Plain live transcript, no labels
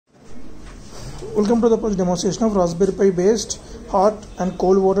Welcome to the first demonstration of Raspberry Pi based hot and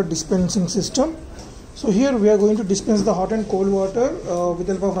cold water dispensing system. So here we are going to dispense the hot and cold water with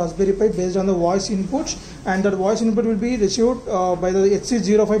the help of Raspberry Pi based on the voice inputs, and that voice input will be received by the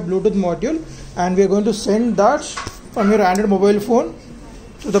HVS-3326 Bluetooth module, and we are going to send that from your Android mobile phone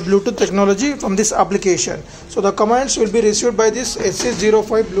to the Bluetooth technology from this application. So the commands will be received by this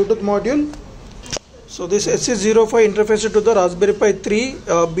HVS-3326 Bluetooth module. So this HVS-3326 interfaces to the Raspberry Pi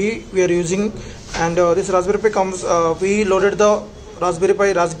 3B we are using, and this Raspberry Pi comes, we loaded the Raspberry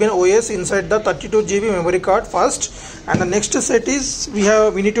Pi Raspbian OS inside the 32 GB memory card first, and the next set is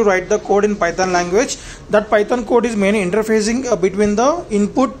we need to write the code in Python language. That Python code is mainly interfacing between the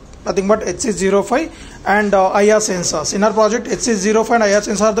input, nothing but HVS-3326 and IR sensors. In our project, HVS-3326 and IR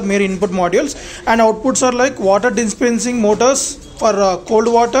sensors are the main input modules, and outputs are like water dispensing motors for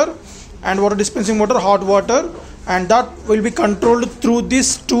cold water and water dispensing motor hot water, and that will be controlled through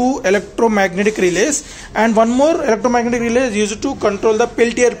these two electromagnetic relays, and one more electromagnetic relay is used to control the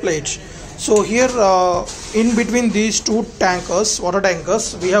Peltier plate. So here in between these two tankers, water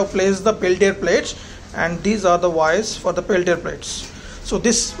tankers, we have placed the Peltier plates, and these are the wires for the Peltier plates. So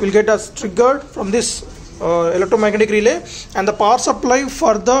this will get us triggered from this electromagnetic relay, and the power supply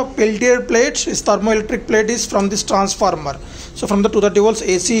for the Peltier plates is thermoelectric plate is from this transformer. So from the 230 volts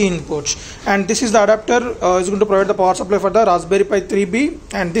AC inputs, and this is the adapter is going to provide the power supply for the Raspberry Pi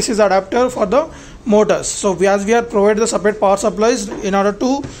 3B, and this is the adapter for the motors. So as we are provided the separate power supplies in order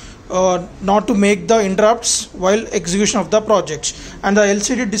to not to make the interrupts while execution of the project. And the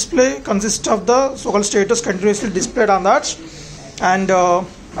LCD display consists of the so-called status continuously displayed on that, and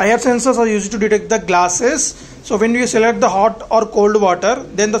IR sensors are used to detect the glasses. So when you select the hot or cold water,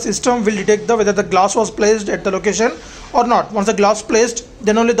 then the system will detect whether the glass was placed at the location or not. Once the glass placed,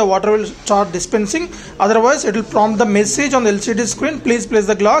 then only the water will start dispensing. Otherwise, it will prompt the message on the LCD screen, please place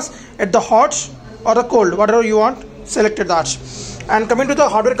the glass at the hot or the cold, whatever you want, selected that. And coming to the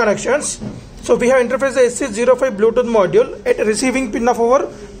hardware connections, so we have interfaced the HVS-3326 Bluetooth module at a receiving pin of our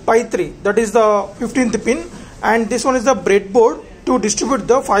Pi 3, that is the 15th pin, and this one is the breadboard to distribute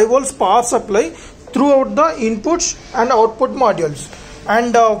the 5 volts power supply throughout the inputs and output modules.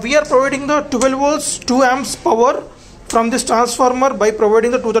 And we are providing the 12 volts 2 amps power from this transformer by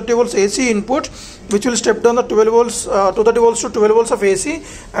providing the 230 volts AC input, which will step down the 12 volts 230 volts to 12 volts of AC,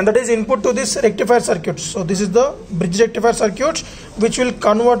 and that is input to this rectifier circuit. So this is the bridge rectifier circuit, which will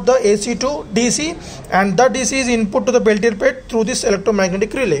convert the AC to DC, and the DC is input to the Peltier plate through this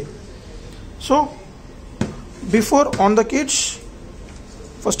electromagnetic relay. So before on the kits,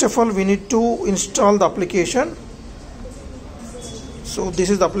 first of all we need to install the application. So this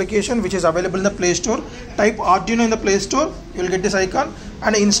is the application which is available in the Play Store. Type Arduino in the Play Store, you will get this icon,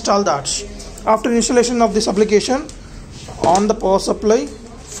 and install that. After installation of this application, on the power supply,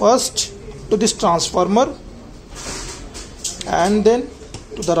 first to this transformer, and then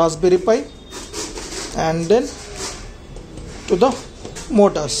to the Raspberry Pi, and then to the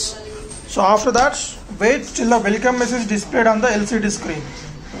motors. So after that, wait till the welcome message displayed on the LCD screen.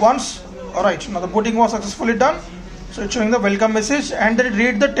 Once, alright, now the booting was successfully done, so it's showing the welcome message, and then it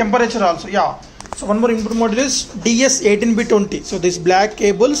read the temperature also. Yeah, so one more input module is DS18B20. So these black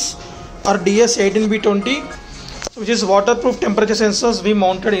cables are DS18B20, which is waterproof temperature sensors we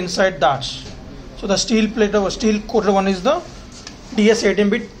mounted inside that. So the steel plate or steel coated one is the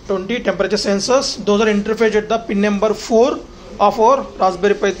DS18B20 temperature sensors. Those are interfaced at the pin number 4 of our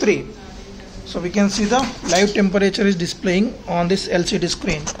Raspberry Pi 3. So we can see the live temperature is displaying on this LCD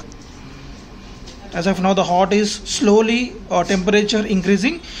screen. As of now, the hot is slowly temperature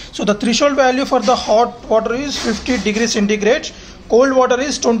increasing. So the threshold value for the hot water is 50 degrees centigrade, cold water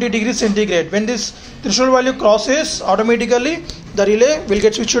is 20 degrees centigrade. When this threshold value crosses, automatically the relay will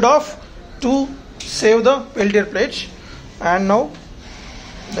get switched off to save the Peltier plate. And now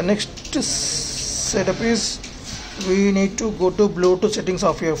the next setup is we need to go to Bluetooth settings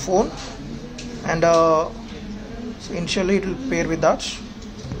of your phone, and so initially it will pair with that.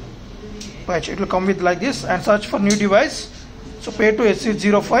 Right, it will come with like this, and search for new device. So pair to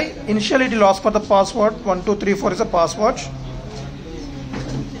HVS-3326. Initially it will ask for the password. 1234 is the password.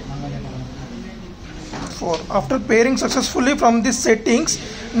 4. After pairing successfully from these settings,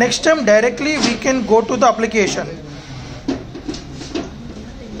 next time directly we can go to the application.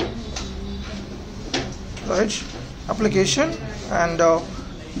 Right, application, and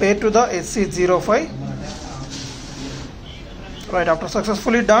pair to the HVS-3326. Right, after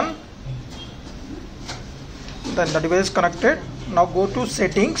successfully done, then the device is connected. Now go to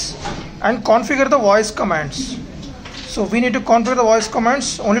settings and configure the voice commands. So we need to configure the voice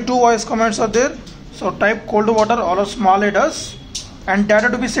commands. Only two voice commands are there. So type cold water, all are small letters, and data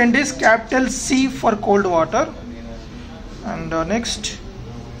to be sent is capital C for cold water. And next,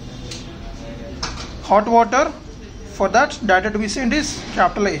 hot water, for that data to be sent is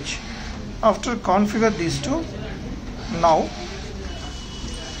capital H. After configure these two, now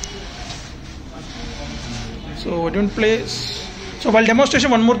so we don't place. So while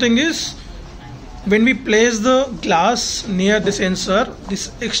demonstration, one more thing is, when we place the glass near the sensor,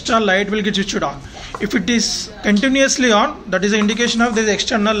 this extra light will get switched on. If it is continuously on, that is an indication of this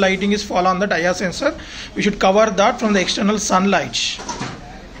external lighting is fall on that IR sensor. We should cover that from the external sunlight.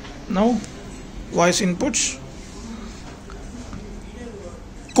 Now voice inputs,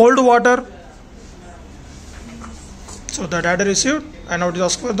 cold water, so the data received, and now it is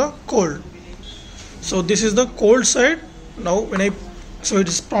asked for the cold. So this is the cold side. Now so it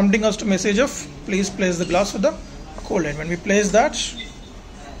is prompting us to message of please place the glass for the cold end. When we place that,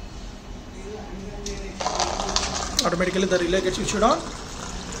 automatically the relay gets switched on.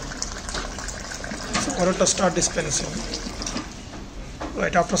 So for it to start dispensing.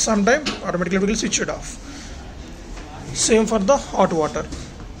 Right after some time, automatically we will switch it off. Same for the hot water.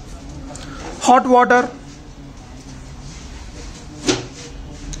 Hot water.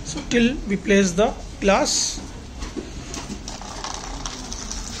 So till we place the glass,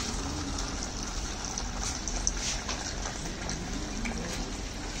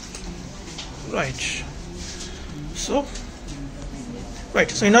 right.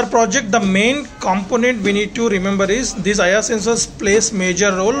 So in our project, the main component we need to remember is these IR sensors plays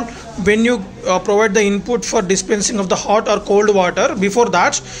major role when you provide the input for dispensing of the hot or cold water. Before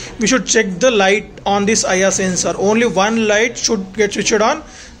that, we should check the light on this IR sensor. Only one light should get switched on.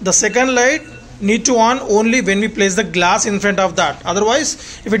 The second light need to on only when we place the glass in front of that.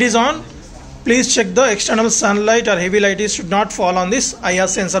 Otherwise, if it is on, please check the external sunlight or heavy light should not fall on this IR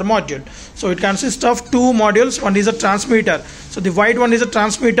sensor module. So it consists of two modules. One is a transmitter. So the white one is a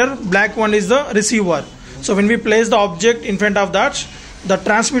transmitter, black one is the receiver. So when we place the object in front of that, the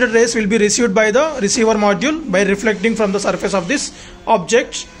transmitted rays will be received by the receiver module by reflecting from the surface of this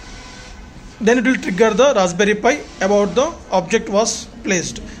object. Then it will trigger the Raspberry Pi about the object was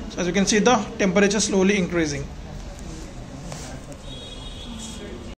placed. So as you can see, the temperature slowly increasing.